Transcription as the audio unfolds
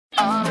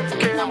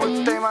care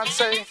what they might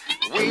say.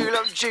 We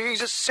love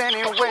Jesus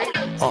anyway.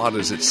 Odd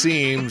as it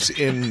seems,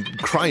 in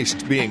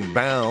Christ being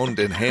bound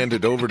and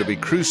handed over to be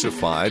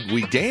crucified,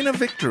 we gain a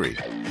victory.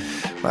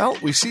 Well,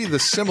 we see the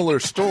similar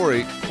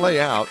story play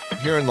out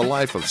here in the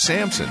life of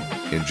Samson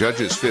in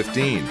Judges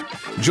 15.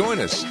 Join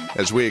us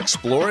as we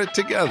explore it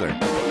together.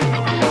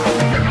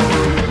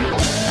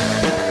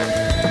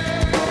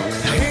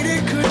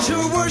 Lady, could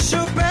you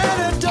worship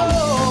and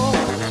adore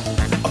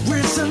a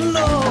risen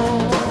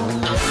Lord?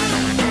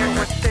 Care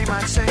what they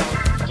might say.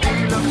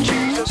 We love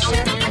Jesus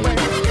anyway.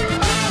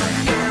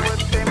 Care what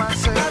they might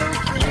say.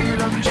 We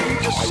love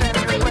Jesus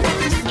anyway.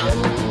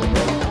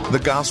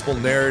 The gospel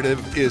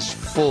narrative is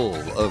full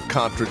of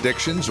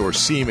contradictions or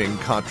seeming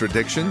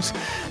contradictions.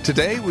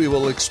 Today we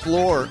will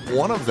explore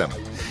one of them.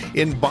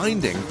 In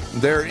binding,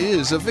 there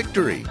is a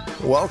victory.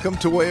 Welcome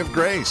to Way of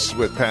Grace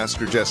with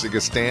Pastor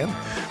Jessica Stan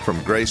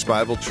from Grace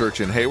Bible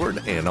Church in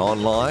Hayward and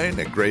online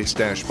at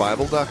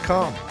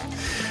grace-bible.com.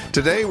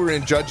 Today we're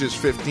in Judges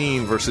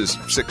 15, verses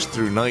 6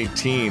 through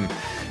 19,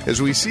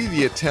 as we see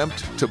the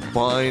attempt to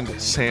bind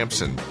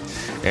Samson,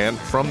 and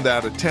from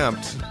that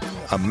attempt,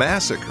 a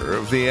massacre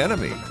of the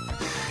enemy.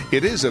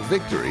 It is a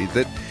victory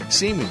that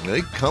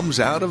seemingly comes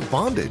out of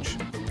bondage.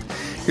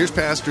 Here's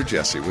Pastor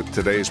Jesse with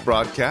today's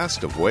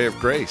broadcast of Way of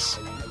Grace.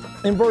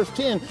 In verse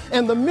 10,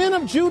 and the men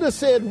of Judah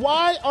said,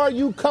 why are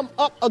you come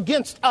up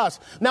against us?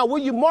 Now, will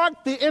you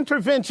mark the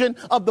intervention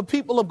of the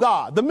people of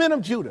God, the men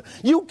of Judah?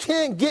 You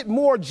can't get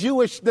more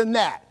Jewish than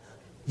that.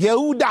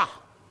 Yehuda,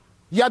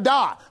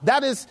 Yada.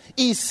 That is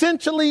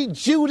essentially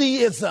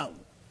Judaism.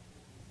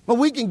 But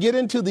we can get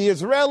into the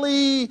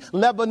Israeli,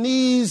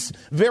 Lebanese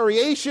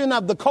variation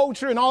of the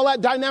culture and all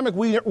that dynamic.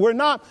 We're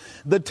not.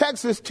 The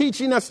text is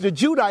teaching us the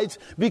Judites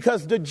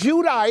because the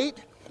Judite,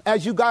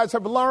 as you guys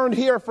have learned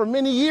here for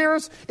many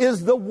years,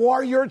 is the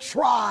warrior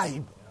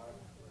tribe.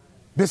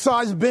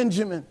 Besides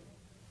Benjamin.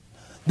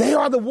 They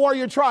are the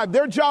warrior tribe.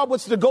 Their job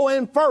was to go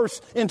in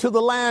first into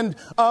the land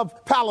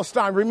of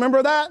Palestine.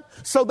 Remember that?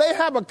 So they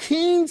have a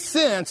keen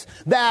sense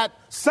that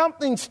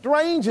something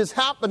strange is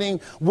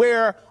happening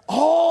where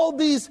all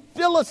these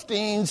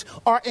Philistines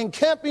are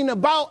encamping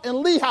about in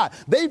Lehi.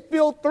 They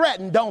feel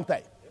threatened, don't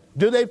they?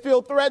 Do they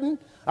feel threatened?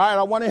 All right,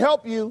 I want to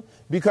help you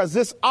because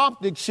this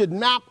optic should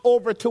map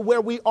over to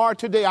where we are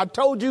today. I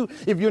told you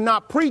if you're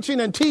not preaching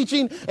and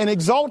teaching and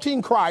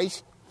exalting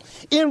Christ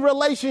in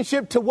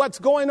relationship to what's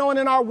going on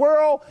in our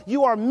world,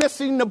 you are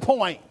missing the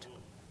point.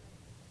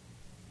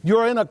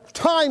 You're in a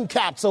time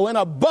capsule, in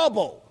a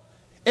bubble,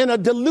 in a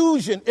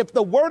delusion. If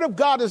the word of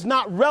God is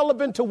not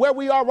relevant to where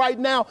we are right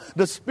now,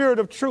 the spirit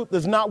of truth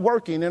is not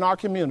working in our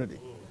community.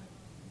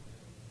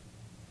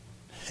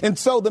 And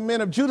so the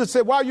men of Judah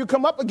said, why you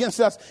come up against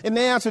us? And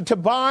they answered, to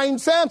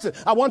bind Samson.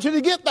 I want you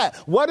to get that.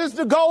 What is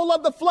the goal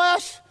of the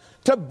flesh?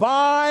 To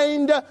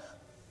bind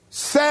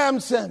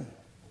Samson.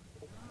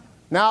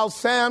 Now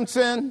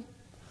Samson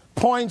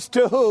points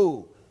to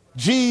who?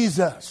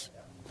 Jesus.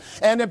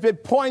 And if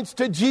it points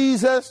to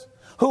Jesus,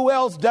 who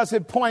else does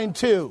it point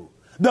to?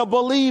 The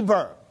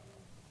believer.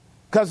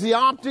 Because the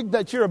optic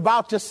that you're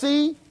about to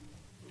see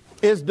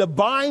is the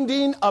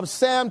binding of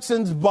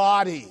Samson's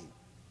body.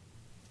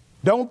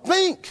 Don't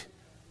think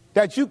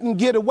that you can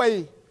get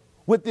away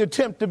with the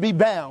attempt to be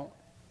bound.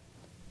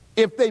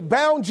 If they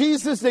bound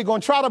Jesus, they're going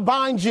to try to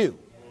bind you.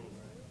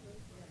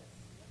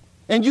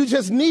 And you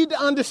just need to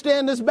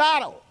understand this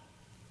battle.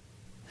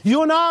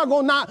 You and I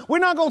we're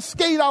not going to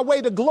skate our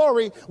way to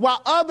glory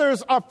while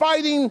others are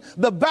fighting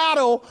the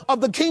battle of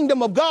the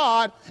kingdom of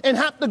God and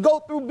have to go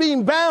through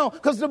being bound,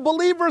 because the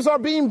believers are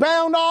being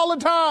bound all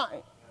the time.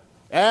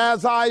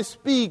 As I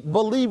speak,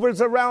 believers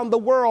around the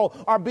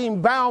world are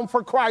being bound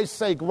for Christ's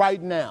sake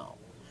right now.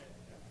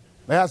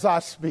 As I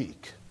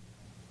speak.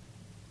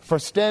 For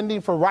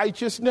standing for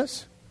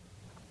righteousness,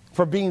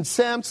 for being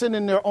Samson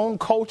in their own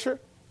culture,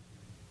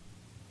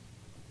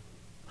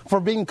 for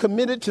being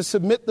committed to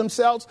submit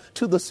themselves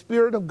to the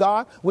Spirit of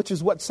God, which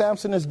is what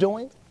Samson is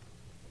doing.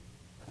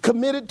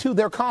 Committed to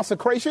their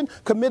consecration,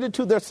 committed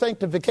to their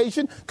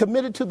sanctification,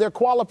 committed to their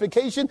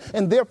qualification,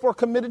 and therefore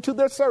committed to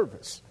their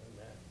service.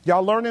 Amen.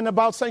 Y'all learning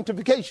about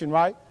sanctification,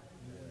 right?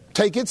 Amen.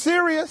 Take it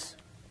serious.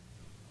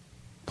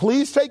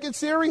 Please take it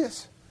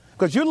serious.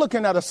 Because you're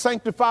looking at a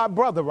sanctified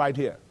brother right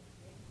here.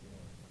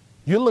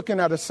 You're looking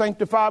at a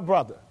sanctified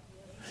brother.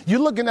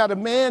 You're looking at a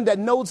man that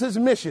knows his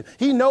mission.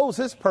 He knows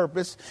his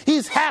purpose.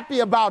 He's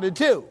happy about it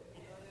too.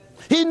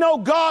 He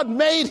knows God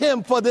made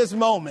him for this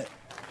moment.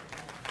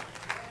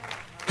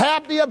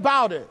 Happy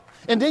about it.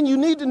 And then you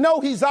need to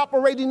know he's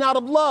operating out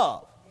of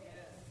love.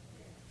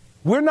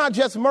 We're not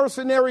just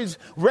mercenaries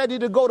ready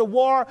to go to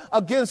war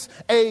against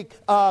a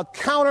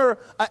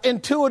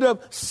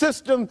counterintuitive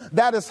system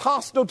that is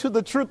hostile to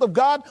the truth of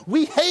God.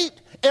 We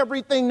hate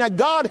everything that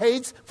God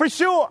hates, for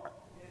sure.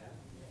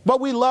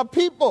 But we love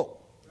people.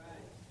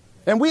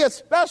 And we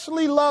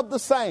especially love the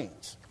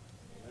saints.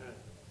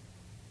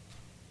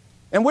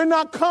 And we're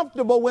not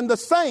comfortable when the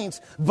saints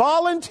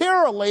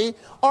voluntarily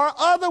or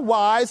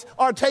otherwise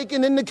are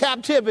taken into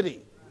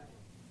captivity.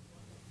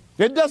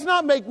 It does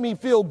not make me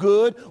feel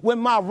good when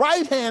my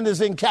right hand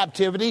is in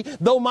captivity,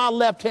 though my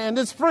left hand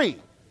is free.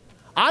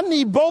 I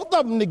need both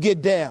of them to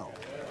get down.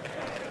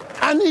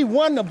 I need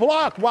one to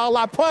block while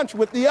I punch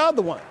with the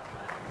other one.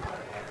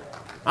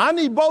 I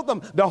need both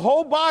of them. The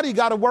whole body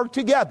got to work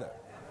together.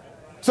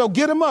 So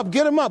get them up,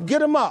 get them up, get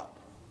them up.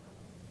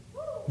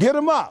 Get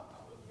them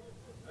up.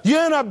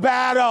 You're in a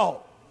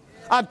battle.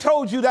 I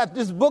told you that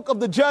this book of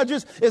the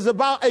Judges is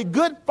about a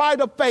good fight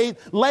of faith,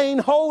 laying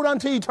hold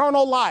unto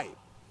eternal life.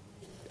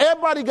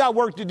 Everybody got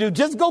work to do.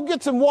 Just go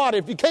get some water.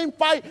 If you can't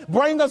fight,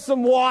 bring us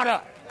some water.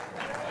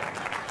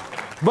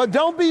 But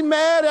don't be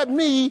mad at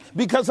me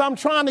because I'm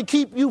trying to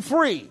keep you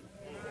free.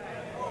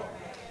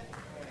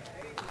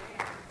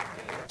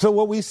 So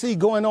what we see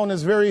going on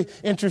is very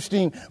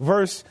interesting.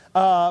 Verse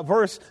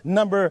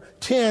number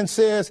 10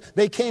 says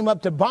they came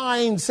up to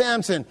bind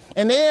Samson,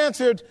 and they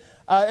answered,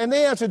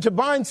 to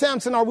bind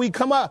Samson are we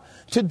come up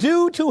to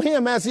do to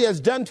him as he has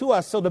done to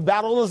us. So the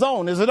battle is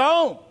on. Is it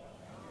on?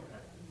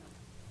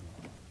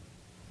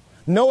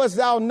 Knowest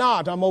thou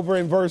not, I'm over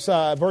in verse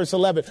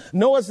 11.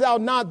 Knowest thou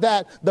not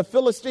that the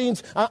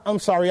Philistines, I'm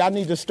sorry, I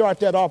need to start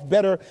that off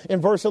better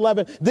in verse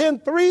 11. Then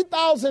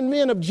 3,000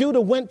 men of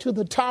Judah went to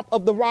the top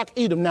of the rock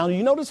Edom. Now,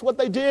 you notice what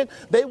they did?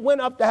 They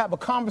went up to have a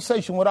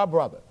conversation with our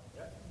brother.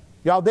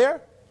 Y'all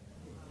there?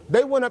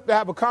 They went up to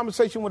have a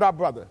conversation with our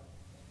brother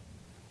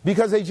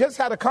because they just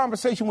had a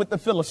conversation with the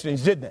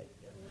Philistines, didn't they?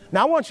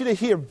 Now, I want you to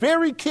hear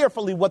very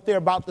carefully what they're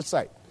about to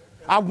say.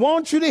 I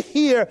want you to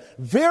hear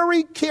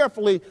very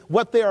carefully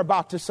what they're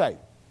about to say.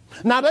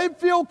 Now, they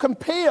feel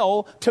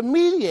compelled to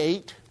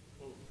mediate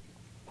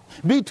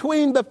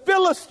between the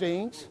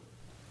Philistines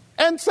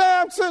and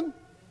Samson,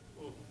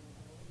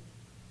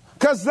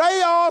 because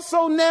they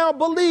also now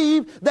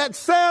believe that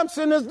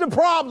Samson is the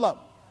problem.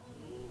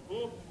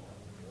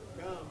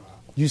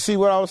 You see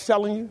what I was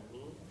telling you?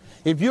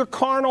 If you're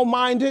carnal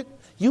minded,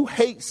 you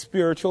hate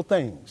spiritual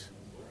things.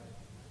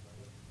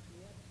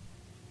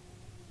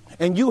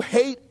 And you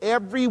hate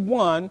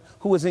everyone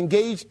who is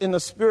engaged in a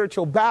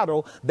spiritual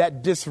battle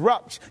that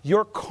disrupts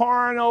your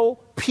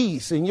carnal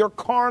peace and your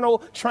carnal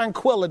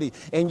tranquility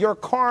and your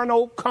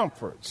carnal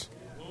comforts.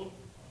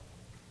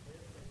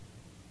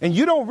 And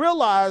you don't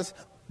realize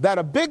that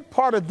a big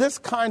part of this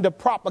kind of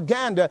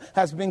propaganda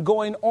has been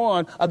going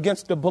on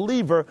against the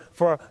believer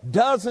for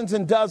dozens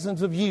and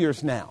dozens of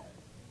years now.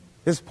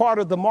 It's part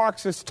of the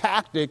Marxist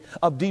tactic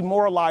of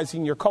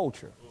demoralizing your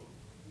culture.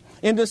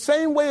 In the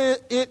same way,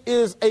 it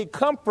is a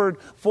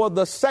comfort for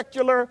the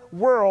secular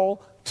world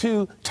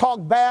to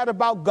talk bad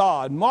about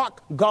God,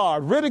 mock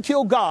God,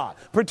 ridicule God,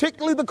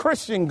 particularly the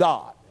Christian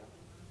God.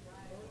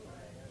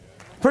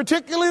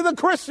 Particularly the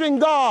Christian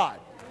God.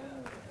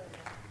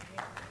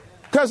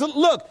 Because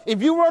look,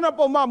 if you run up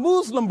on my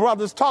Muslim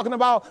brothers talking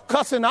about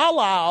cussing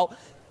Allah out,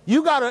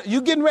 you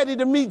getting ready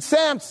to meet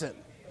Samson.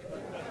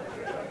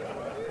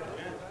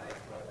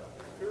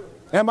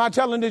 Am I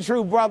telling the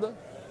truth, brother?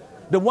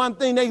 The one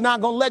thing they're not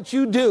going to let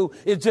you do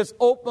is just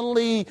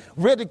openly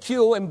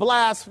ridicule and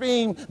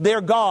blaspheme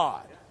their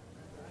God.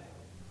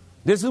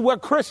 This is where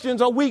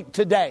Christians are weak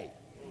today.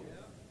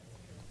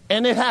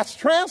 And it has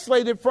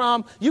translated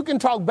from, you can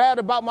talk bad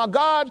about my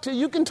God, to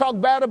you can talk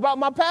bad about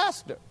my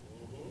pastor.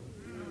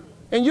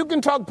 And you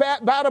can talk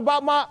bad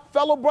about my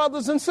fellow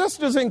brothers and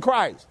sisters in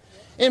Christ.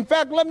 In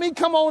fact, let me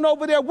come on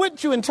over there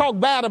with you and talk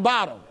bad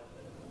about them.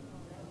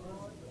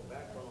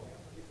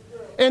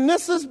 And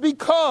this is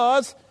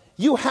because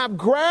you have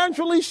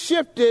gradually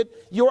shifted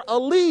your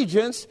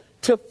allegiance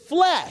to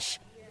flesh,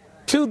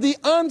 to the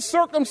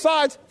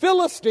uncircumcised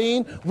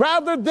Philistine,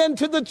 rather than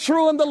to the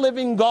true and the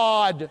living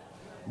God.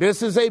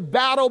 This is a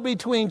battle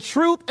between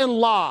truth and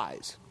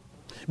lies,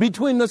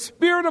 between the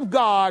Spirit of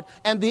God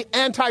and the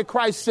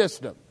Antichrist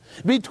system,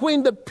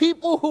 between the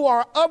people who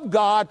are of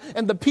God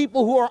and the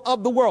people who are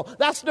of the world.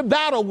 That's the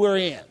battle we're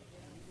in.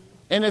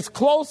 And it's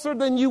closer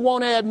than you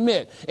want to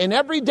admit. And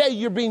every day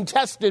you're being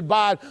tested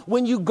by it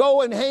when you go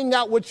and hang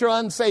out with your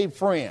unsaved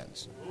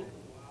friends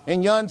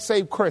and your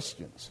unsaved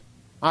Christians.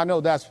 I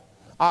know that's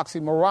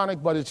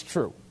oxymoronic, but it's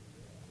true.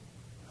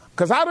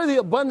 Because out of the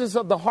abundance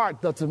of the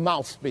heart does the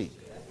mouth speak.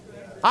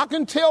 I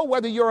can tell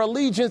whether your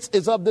allegiance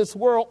is of this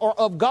world or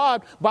of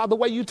God by the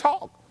way you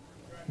talk,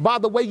 by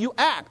the way you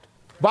act,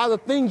 by the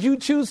things you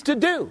choose to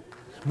do,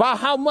 by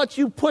how much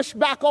you push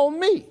back on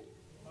me.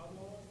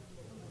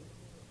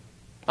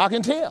 I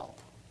can tell.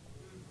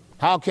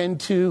 How can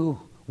two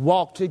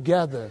walk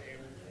together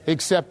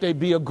except they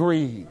be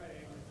agreed?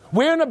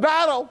 We're in a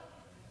battle.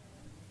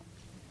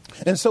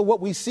 And so what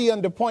we see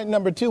under point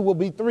number 2 will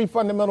be 3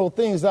 fundamental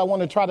things that I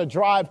want to try to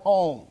drive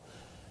home.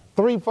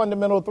 3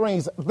 fundamental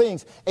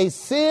things. A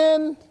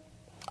sin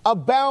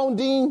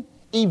abounding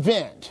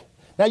event.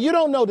 Now, you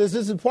don't know this.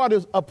 This is part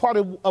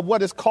of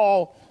what is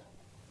called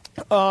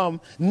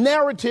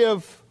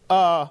narrative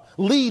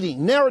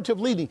leading. Narrative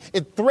leading.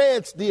 It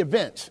threads the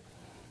events.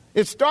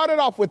 It started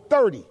off with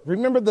 30.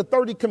 Remember the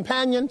 30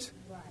 companions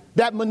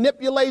that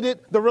manipulated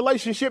the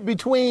relationship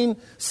between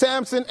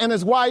Samson and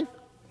his wife?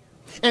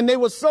 And they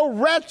were so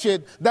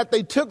wretched that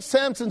they took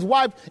Samson's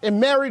wife and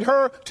married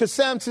her to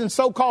Samson's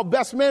so-called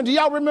best man. Do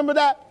y'all remember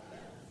that?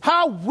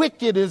 How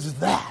wicked is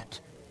that?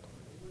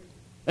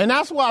 And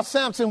that's why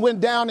Samson went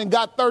down and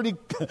got 30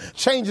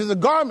 changes of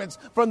garments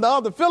from the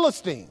other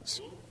Philistines.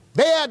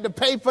 They had to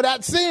pay for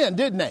that sin,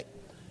 didn't they?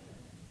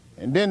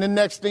 And then the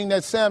next thing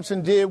that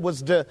Samson did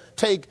was to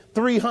take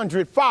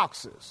 300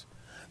 foxes.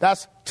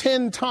 That's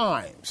 10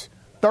 times,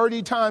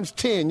 30 times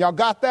 10. Y'all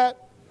got that?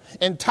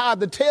 And tie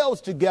the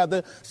tails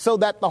together so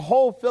that the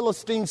whole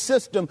Philistine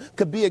system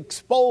could be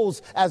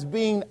exposed as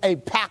being a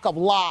pack of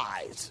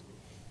lies.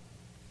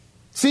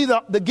 See,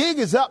 the gig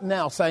is up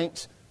now,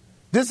 saints.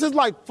 This is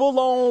like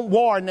full-on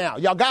war now.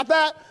 Y'all got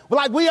that? We're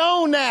like, we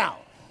own now.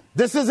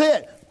 This is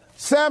it.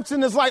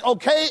 Samson is like,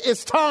 okay,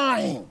 it's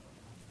time.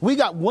 We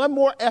got one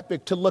more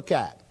epic to look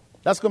at.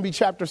 That's going to be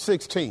chapter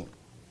 16.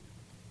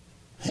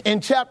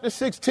 In chapter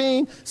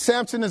 16,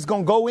 Samson is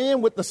going to go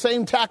in with the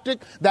same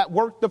tactic that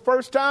worked the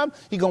first time.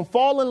 He's going to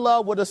fall in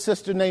love with a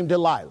sister named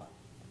Delilah.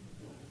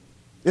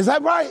 Is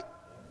that right?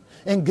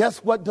 And guess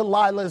what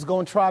Delilah is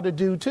going to try to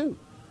do too?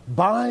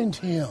 Bind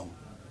him.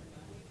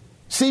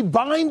 See,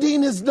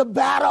 binding is the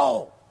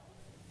battle.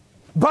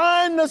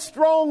 Bind the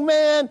strong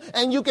man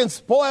and you can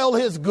spoil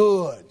his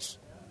goods.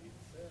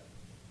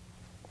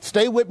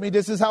 Stay with me.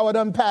 This is how it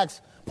unpacks.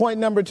 Point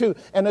number 2,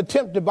 an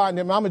attempt to bind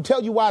him. I'm going to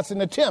tell you why it's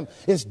an attempt.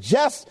 It's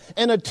just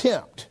an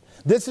attempt.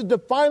 This is the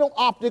final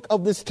optic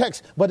of this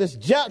text, but it's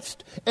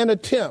just an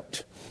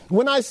attempt.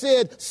 When I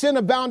said sin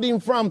abounding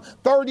from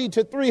 30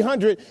 to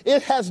 300,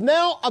 it has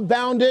now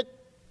abounded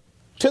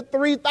to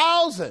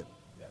 3,000.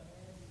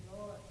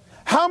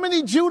 How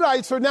many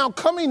Judites are now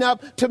coming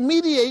up to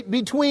mediate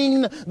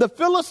between the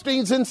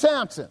Philistines and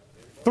Samson?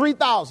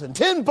 3,000,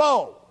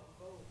 tenfold.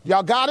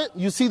 Y'all got it?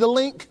 You see the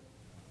link?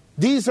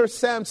 These are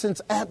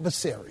Samson's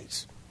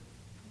adversaries.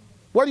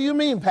 What do you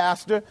mean,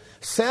 Pastor?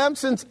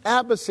 Samson's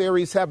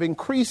adversaries have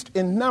increased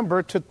in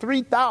number to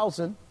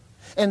 3,000,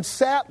 and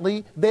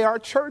sadly, they are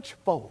church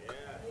folk.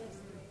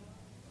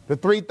 The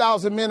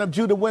 3,000 men of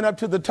Judah went up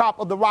to the top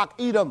of the rock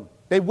Edom.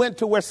 They went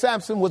to where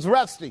Samson was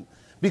resting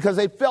because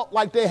they felt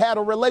like they had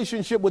a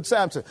relationship with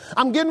Samson.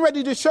 I'm getting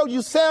ready to show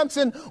you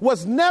Samson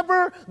was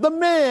never the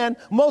man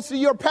most of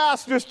your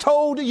pastors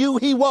told you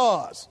he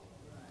was.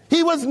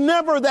 He was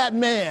never that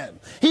man.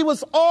 He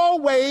was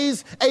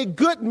always a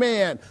good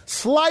man,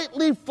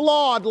 slightly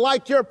flawed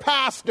like your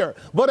pastor,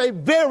 but a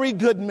very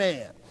good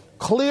man,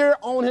 clear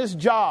on his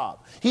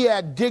job. He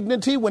had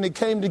dignity when it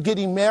came to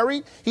getting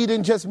married. He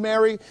didn't just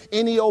marry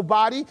any old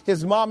body.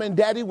 His mom and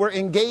daddy were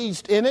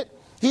engaged in it.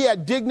 He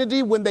had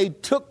dignity when they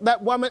took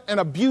that woman and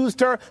abused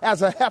her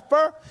as a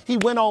heifer. He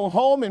went on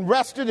home and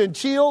rested and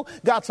chilled,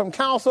 got some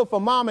counsel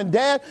from mom and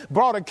dad,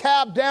 brought a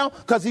cab down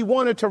because he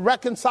wanted to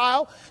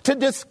reconcile, to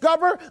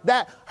discover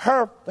that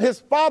his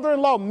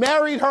father-in-law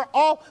married her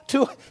off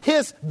to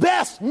his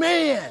best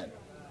man.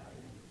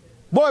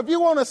 Boy, if you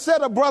want to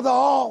set a brother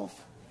off.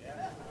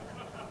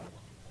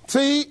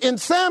 See, and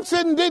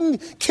Samson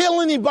didn't kill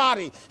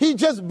anybody. He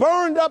just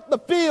burned up the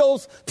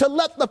fields to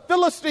let the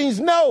Philistines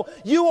know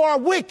you are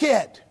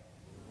wicked.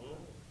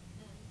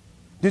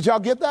 Did y'all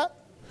get that?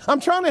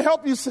 I'm trying to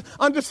help you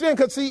understand,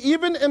 because see,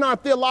 even in our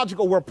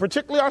theological world,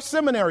 particularly our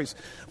seminaries,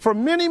 for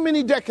many,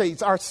 many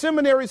decades, our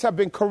seminaries have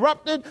been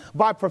corrupted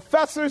by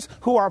professors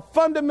who are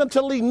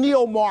fundamentally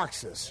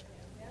neo-Marxists.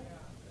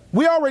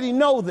 We already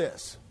know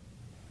this.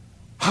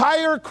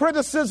 Higher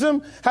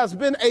criticism has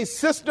been a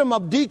system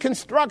of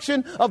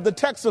deconstruction of the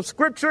text of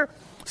Scripture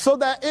so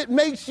that it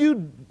makes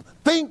you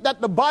think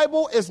that the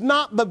Bible is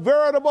not the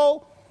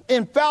veritable,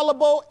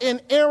 infallible,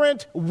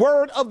 inerrant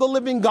word of the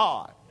living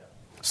God.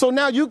 So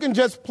now you can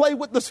just play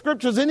with the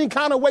Scriptures any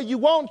kind of way you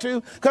want to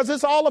because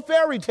it's all a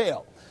fairy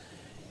tale.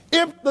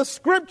 If the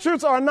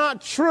Scriptures are not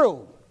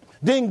true,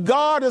 then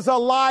God is a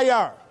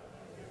liar.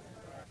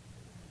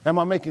 Am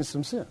I making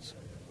some sense?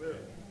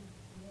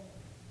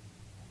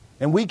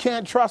 And we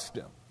can't trust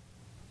him.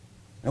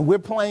 And we're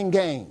playing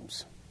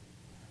games.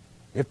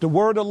 If the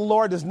word of the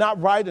Lord is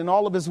not right and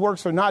all of his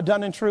works are not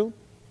done in truth,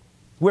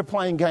 we're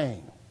playing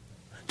game.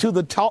 To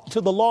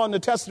the law and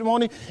the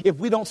testimony, if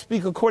we don't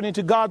speak according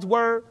to God's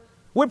word,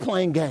 we're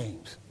playing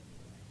games.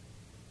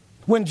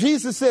 When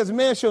Jesus says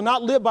man shall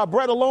not live by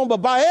bread alone,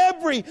 but by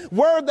every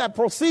word that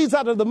proceeds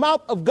out of the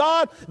mouth of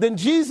God, then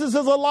Jesus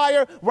is a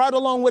liar right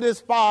along with his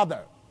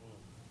Father.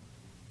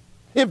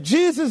 If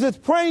Jesus is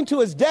praying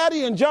to his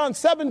daddy in John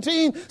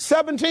 17,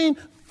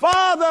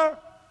 Father,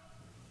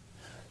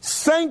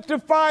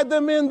 sanctify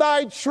them in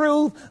thy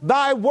truth.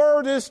 Thy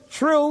word is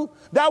true.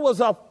 That was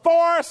a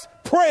farce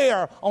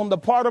prayer on the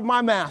part of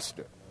my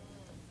master.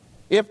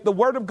 If the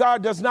word of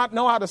God does not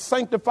know how to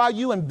sanctify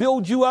you and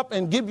build you up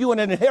and give you an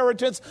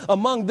inheritance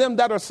among them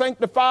that are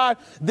sanctified,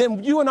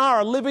 then you and I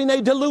are living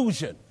a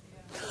delusion.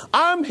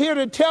 I'm here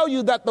to tell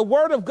you that the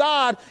word of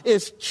God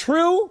is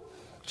true,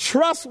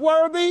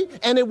 trustworthy,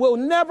 and it will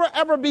never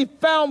ever be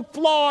found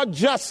flawed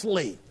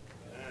justly.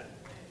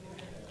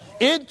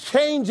 It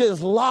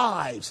changes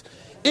lives.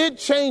 It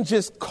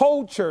changes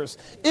cultures.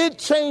 It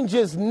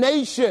changes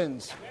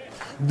nations.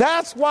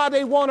 That's why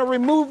they want to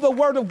remove the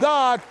word of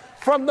God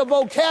from the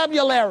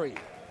vocabulary.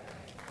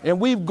 And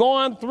we've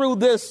gone through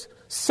this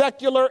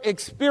secular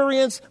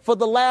experience for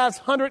the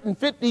last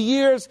 150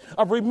 years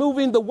of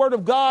removing the word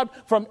of God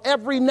from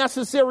every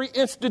necessary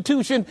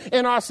institution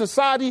in our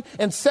society,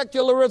 and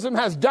secularism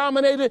has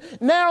dominated.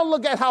 Now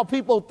look at how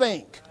people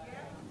think.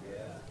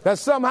 That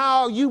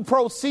somehow you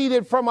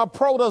proceeded from a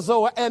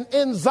protozoa, an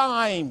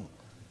enzyme,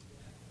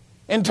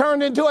 and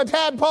turned into a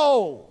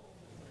tadpole.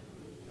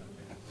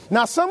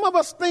 Now some of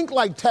us think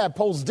like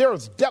tadpoles.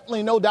 There's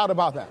definitely no doubt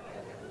about that.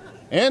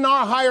 And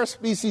our higher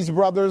species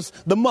brothers,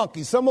 the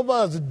monkeys, some of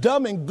us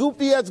dumb and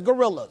goofy as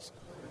gorillas.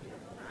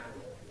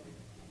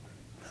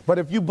 But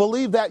if you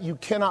believe that, you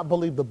cannot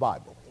believe the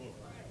Bible.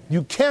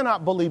 You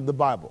cannot believe the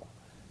Bible.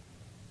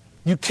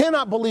 You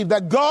cannot believe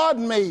that God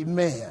made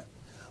man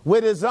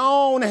with his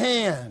own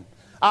hand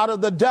out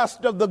of the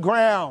dust of the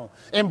ground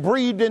and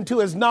breathed into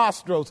his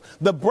nostrils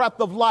the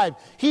breath of life.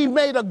 He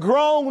made a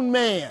grown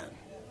man.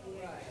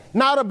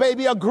 Not a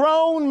baby, a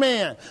grown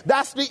man.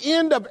 That's the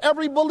end of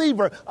every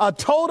believer. A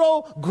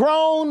total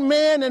grown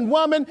man and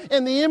woman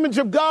in the image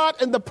of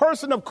God in the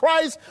person of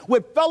Christ,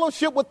 with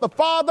fellowship with the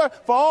Father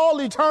for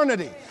all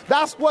eternity.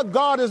 That's what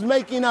God is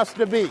making us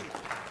to be.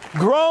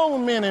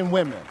 Grown men and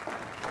women.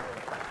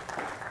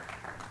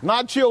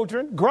 Not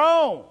children,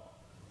 grown.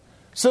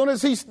 Soon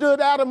as he stood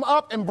Adam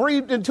up and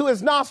breathed into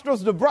his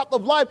nostrils the breath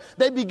of life,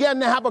 they began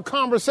to have a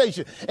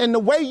conversation. And the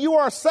way you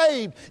are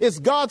saved is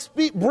God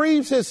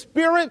breathes his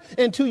spirit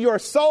into your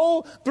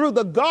soul through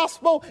the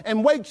gospel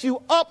and wakes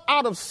you up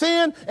out of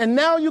sin. And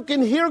now you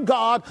can hear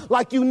God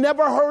like you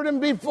never heard him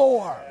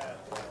before.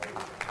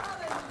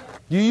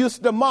 You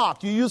used to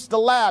mock, you used to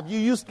laugh, you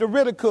used to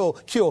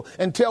ridicule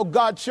until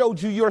God showed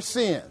you your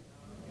sin.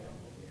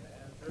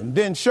 And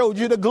then showed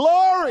you the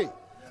glory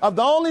of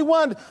the only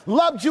one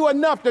loved you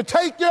enough to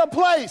take your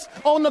place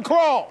on the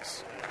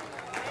cross.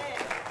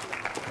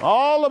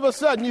 All of a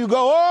sudden you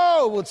go,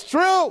 oh, it's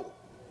true.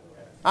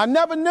 I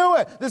never knew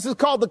it. This is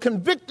called the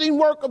convicting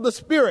work of the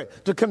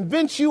Spirit, to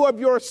convince you of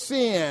your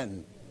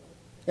sin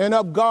and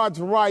of God's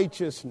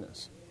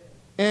righteousness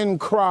in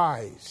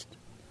Christ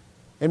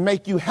and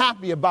make you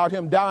happy about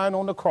him dying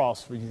on the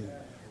cross for you.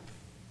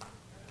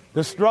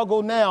 The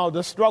struggle now,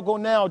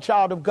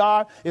 child of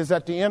God, is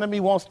that the enemy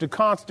wants to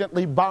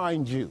constantly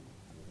bind you.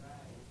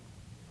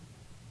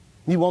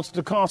 He wants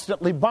to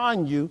constantly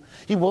bind you.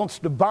 He wants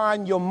to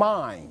bind your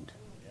mind.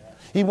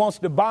 He wants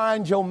to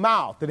bind your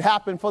mouth. It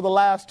happened for the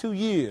last 2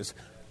 years.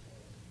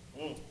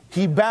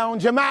 He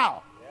bound your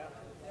mouth.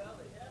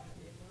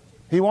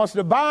 He wants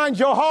to bind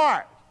your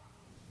heart.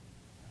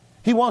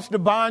 He wants to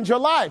bind your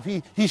life.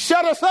 He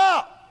shut us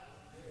up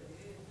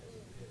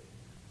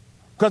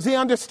because he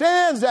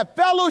understands that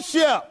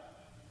fellowship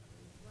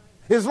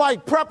is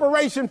like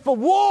preparation for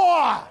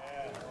war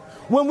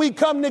when we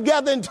come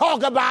together and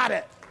talk about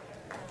it.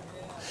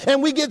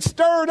 And we get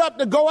stirred up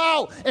to go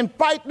out and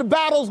fight the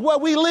battles where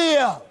we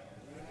live.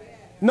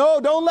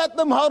 No, don't let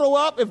them huddle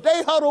up. If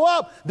they huddle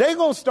up, they're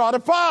going to start a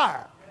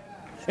fire.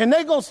 And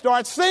they're going to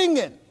start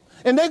singing.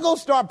 And they're going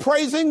to start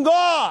praising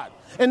God.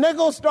 And they're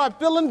going to start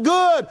feeling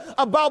good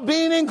about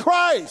being in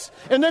Christ.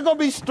 And they're going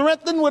to be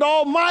strengthened with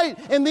all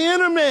might in the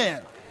inner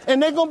man.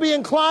 And they're going to be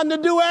inclined to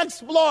do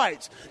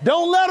exploits.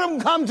 Don't let them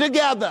come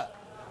together.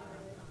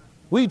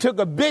 We took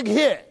a big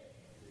hit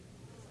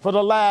for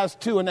the last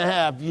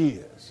 2.5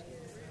 years.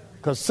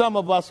 Because some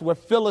of us were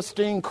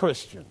Philistine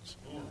Christians.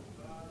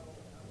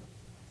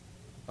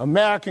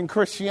 American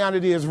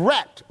Christianity is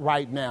wrecked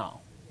right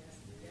now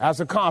as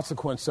a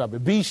consequence of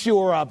it. Be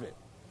sure of it.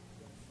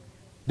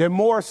 They're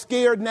more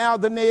scared now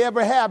than they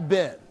ever have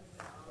been.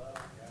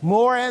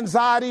 More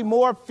anxiety,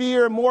 more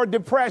fear, more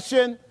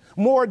depression,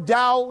 more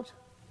doubt,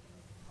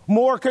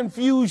 more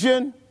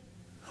confusion,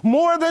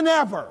 more than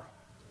ever.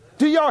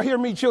 Do y'all hear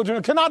me,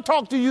 children? Can I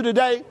talk to you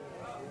today?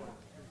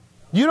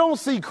 You don't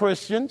see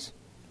Christians.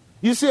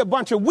 You see a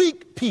bunch of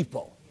weak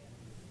people.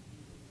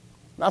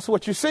 That's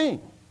what you're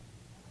seeing.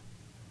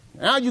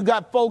 Now you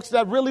got folks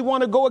that really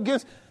want to go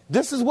against.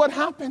 This is what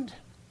happened.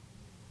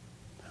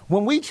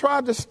 When we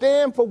tried to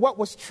stand for what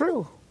was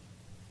true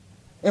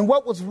and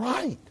what was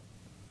right,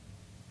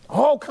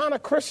 all kind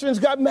of Christians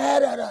got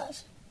mad at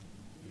us.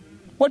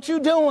 What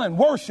you doing?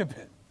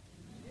 Worshiping.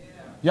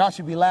 Y'all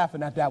should be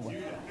laughing at that one.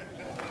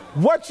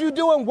 What you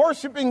doing?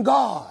 Worshiping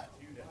God.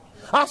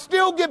 I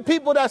still get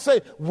people that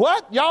say,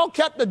 what? Y'all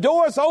kept the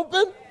doors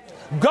open?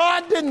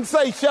 God didn't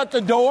say shut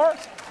the doors.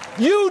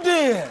 You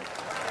did.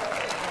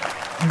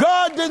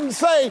 God didn't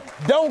say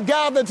don't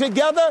gather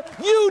together.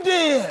 You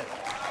did.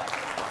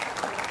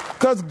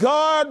 Because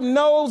God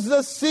knows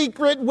the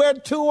secret. Where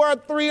 2 or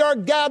 3 are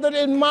gathered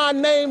in my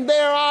name,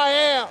 there I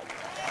am.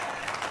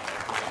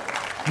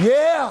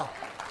 Yeah.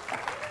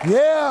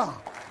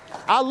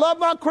 I love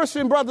my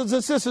Christian brothers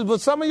and sisters,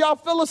 but some of y'all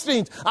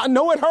Philistines, I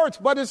know it hurts,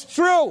 but it's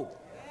true.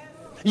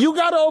 You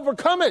got to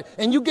overcome it,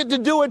 and you get to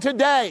do it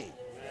today.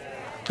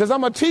 Because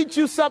I'm going to teach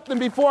you something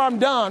before I'm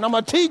done. I'm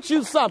going to teach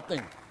you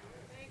something.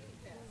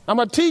 I'm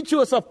going to teach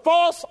you it's a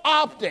false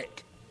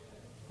optic,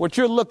 what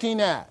you're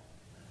looking at.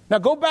 Now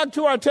go back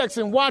to our text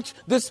and watch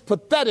this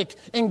pathetic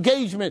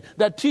engagement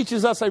that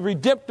teaches us a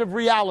redemptive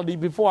reality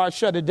before I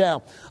shut it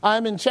down.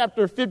 I'm in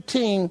chapter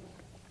 15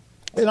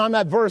 and I'm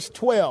at verse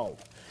 12.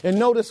 And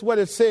notice what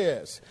it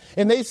says.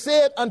 And they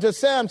said unto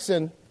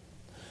Samson,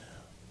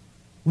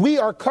 we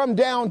are come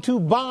down to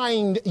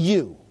bind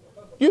you.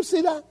 You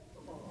see that?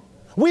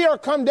 We are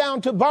come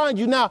down to bind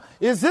you. Now,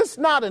 is this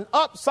not an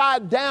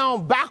upside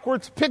down,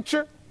 backwards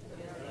picture?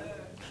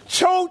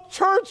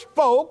 Church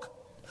folk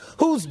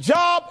whose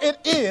job it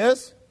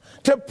is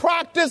to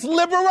practice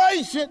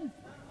liberation.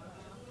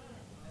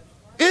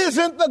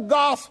 Isn't the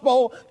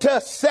gospel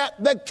to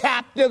set the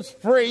captives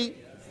free?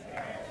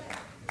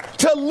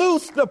 To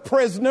loose the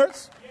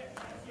prisoners?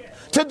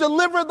 To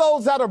deliver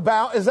those that are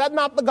bound? Is that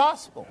not the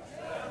gospel?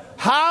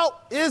 How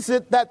is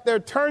it that they're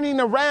turning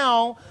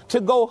around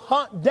to go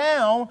hunt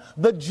down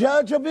the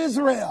judge of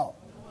Israel?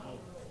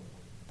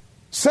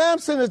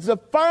 Samson is the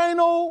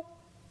final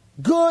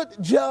good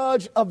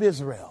judge of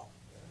Israel.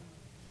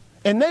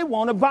 And they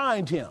want to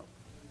bind him.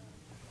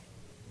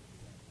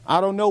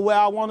 I don't know where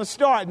I want to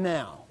start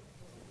now.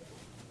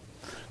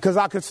 Because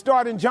I could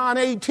start in John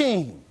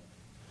 18,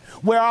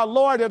 where our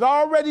Lord had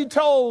already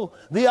told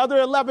the other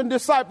 11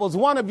 disciples,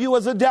 one of you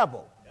is a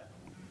devil.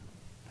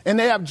 And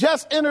they have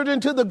just entered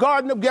into the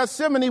Garden of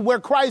Gethsemane, where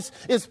Christ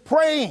is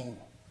praying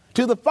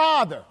to the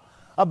Father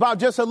about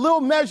just a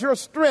little measure of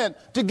strength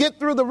to get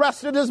through the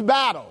rest of this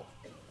battle.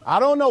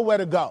 I don't know where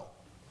to go.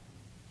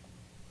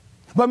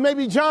 But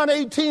maybe John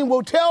 18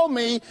 will tell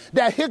me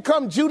that here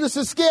comes Judas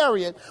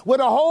Iscariot with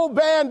a whole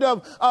band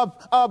of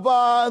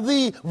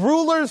the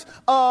rulers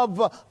of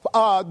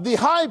the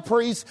high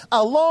priests,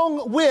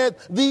 along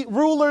with the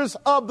rulers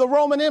of the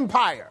Roman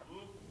Empire.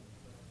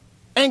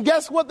 And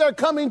guess what they're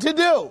coming to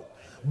do?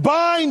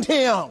 Bind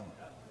him.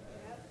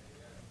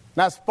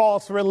 That's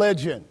false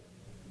religion.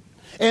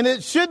 And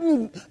it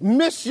shouldn't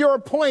miss your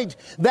point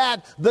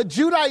that the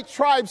Judite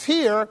tribes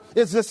here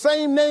is the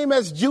same name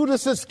as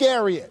Judas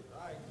Iscariot.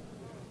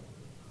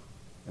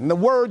 And the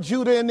word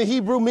Judah in the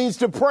Hebrew means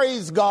to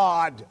praise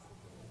God.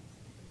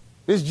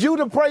 Is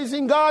Judah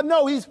praising God?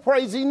 No, he's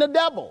praising the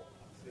devil.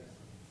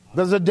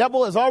 Because the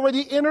devil has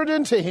already entered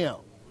into him.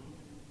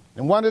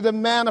 And one of the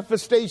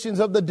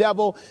manifestations of the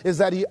devil is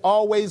that he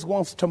always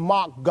wants to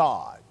mock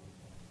God.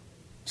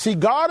 See,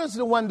 God is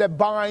the one that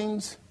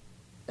binds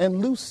and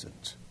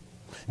loosens.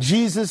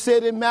 Jesus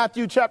said in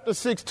Matthew chapter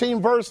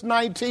 16, verse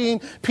 19,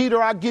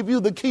 Peter, I give you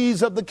the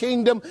keys of the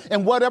kingdom,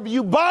 and whatever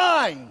you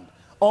bind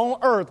on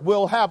earth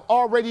will have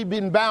already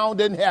been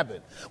bound in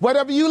heaven.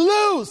 Whatever you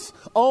loose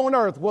on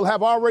earth will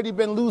have already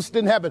been loosed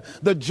in heaven.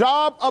 The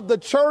job of the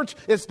church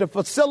is to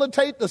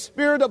facilitate the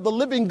Spirit of the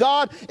living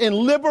God in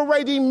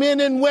liberating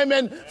men and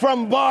women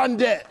from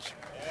bondage.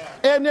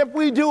 And if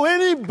we do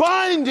any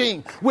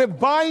binding, we're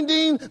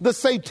binding the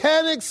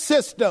satanic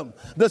system,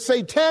 the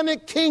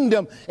satanic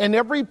kingdom, and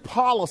every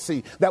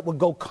policy that would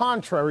go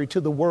contrary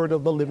to the word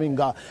of the living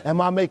God. Am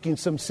I making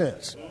some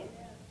sense?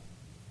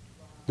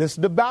 This is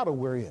the battle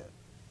we're in.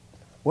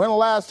 When the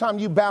last time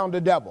you bound the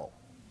devil?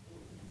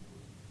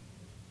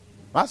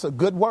 That's a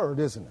good word,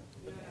 isn't it?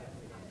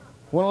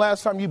 When the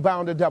last time you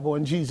bound the devil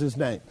in Jesus'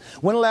 name?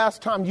 When the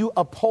last time you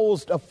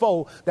opposed a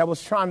foe that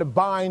was trying to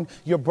bind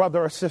your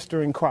brother or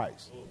sister in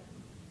Christ?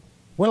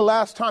 When the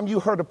last time you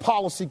heard a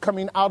policy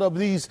coming out of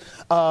these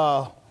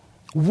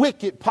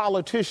wicked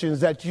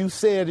politicians that you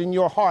said in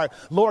your heart,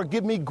 Lord,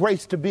 give me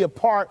grace to be a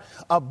part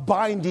of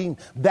binding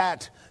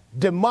that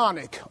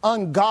demonic,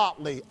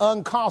 ungodly,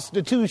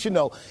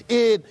 unconstitutional,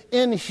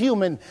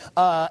 inhuman,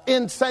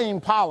 insane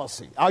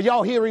policy. Are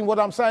y'all hearing what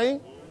I'm saying?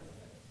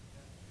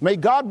 May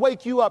God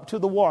wake you up to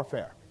the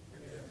warfare.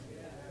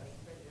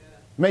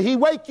 May he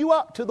wake you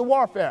up to the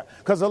warfare,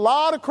 because a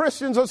lot of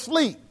Christians are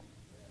asleep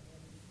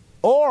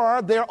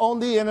or they're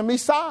on the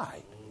enemy's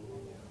side.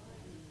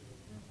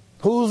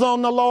 Who's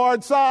on the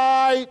Lord's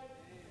side?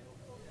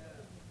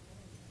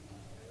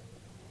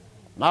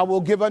 I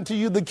will give unto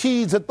you the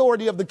keys,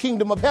 authority of the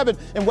kingdom of heaven,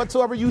 and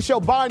whatsoever you shall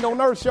bind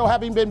on earth shall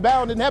having been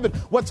bound in heaven.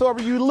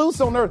 Whatsoever you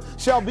loose on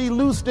earth shall be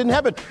loosed in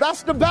heaven.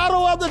 That's the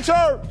battle of the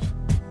church.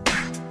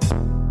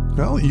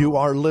 Well, you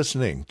are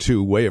listening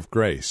to Way of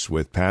Grace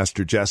with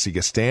Pastor Jesse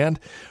Gastand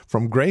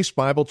from Grace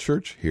Bible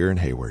Church here in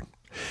Hayward.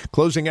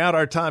 Closing out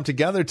our time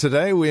together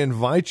today, we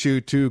invite you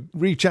to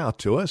reach out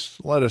to us.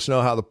 Let us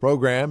know how the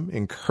program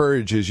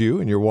encourages you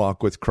in your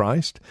walk with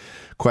Christ.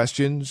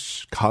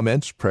 Questions,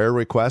 comments, prayer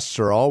requests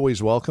are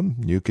always welcome.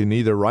 You can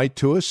either write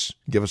to us,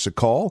 give us a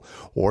call,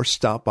 or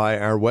stop by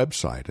our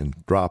website and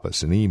drop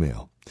us an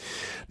email.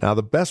 Now,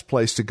 the best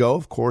place to go,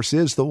 of course,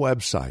 is the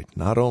website.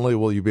 Not only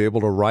will you be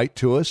able to write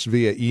to us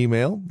via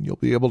email, you'll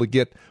be able to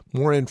get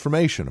more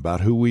information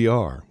about who we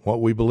are, what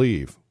we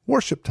believe,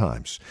 worship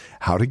times,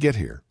 how to get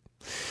here.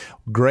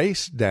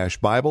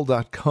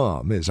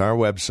 Grace-Bible.com is our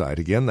website.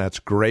 Again, that's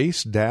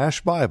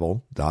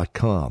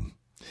Grace-Bible.com.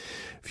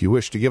 If you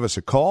wish to give us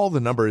a call, the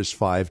number is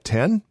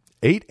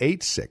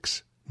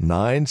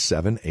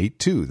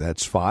 510-886-9782.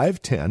 That's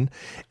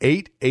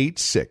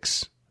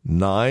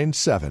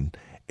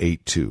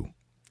 510-886-9782.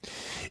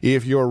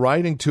 If you're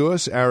writing to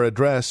us, our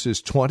address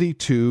is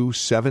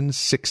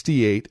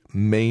 22768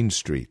 Main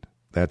Street.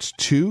 That's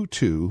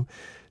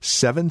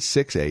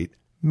 22768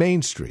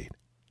 Main Street.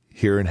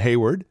 Here in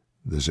Hayward,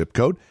 the zip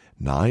code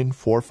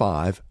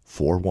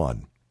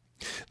 94541.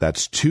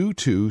 That's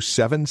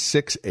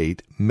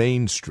 22768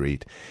 Main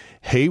Street,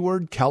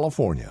 Hayward,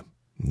 California,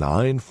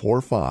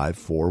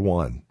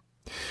 94541.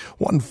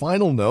 One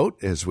final note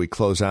as we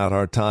close out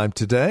our time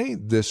today,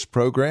 this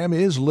program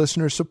is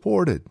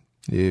listener-supported.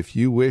 If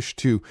you wish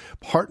to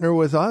partner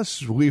with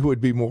us, we would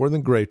be more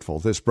than grateful.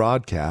 This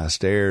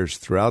broadcast airs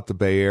throughout the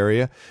Bay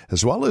Area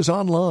as well as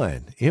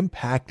online,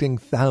 impacting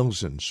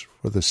thousands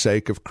for the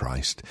sake of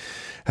Christ.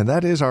 And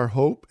that is our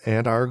hope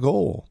and our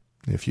goal.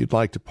 If you'd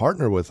like to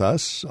partner with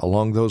us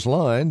along those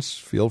lines,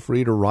 feel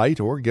free to write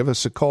or give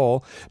us a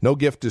call. No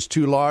gift is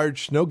too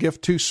large, no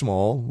gift too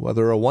small,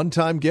 whether a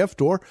one-time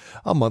gift or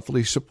a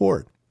monthly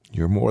support.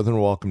 You're more than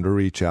welcome to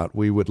reach out.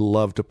 We would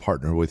love to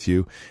partner with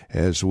you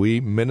as we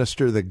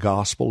minister the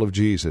gospel of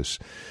Jesus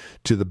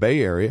to the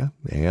Bay Area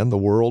and the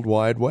World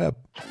Wide Web.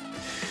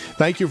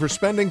 Thank you for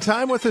spending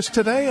time with us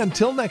today.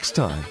 Until next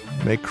time,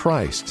 may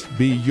Christ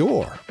be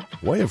your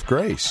way of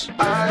grace.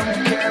 I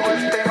don't care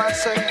what they might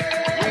say.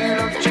 We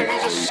love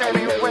Jesus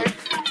anyway.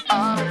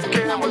 I don't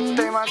care what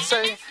they might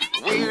say.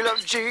 We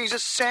love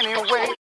Jesus anyway.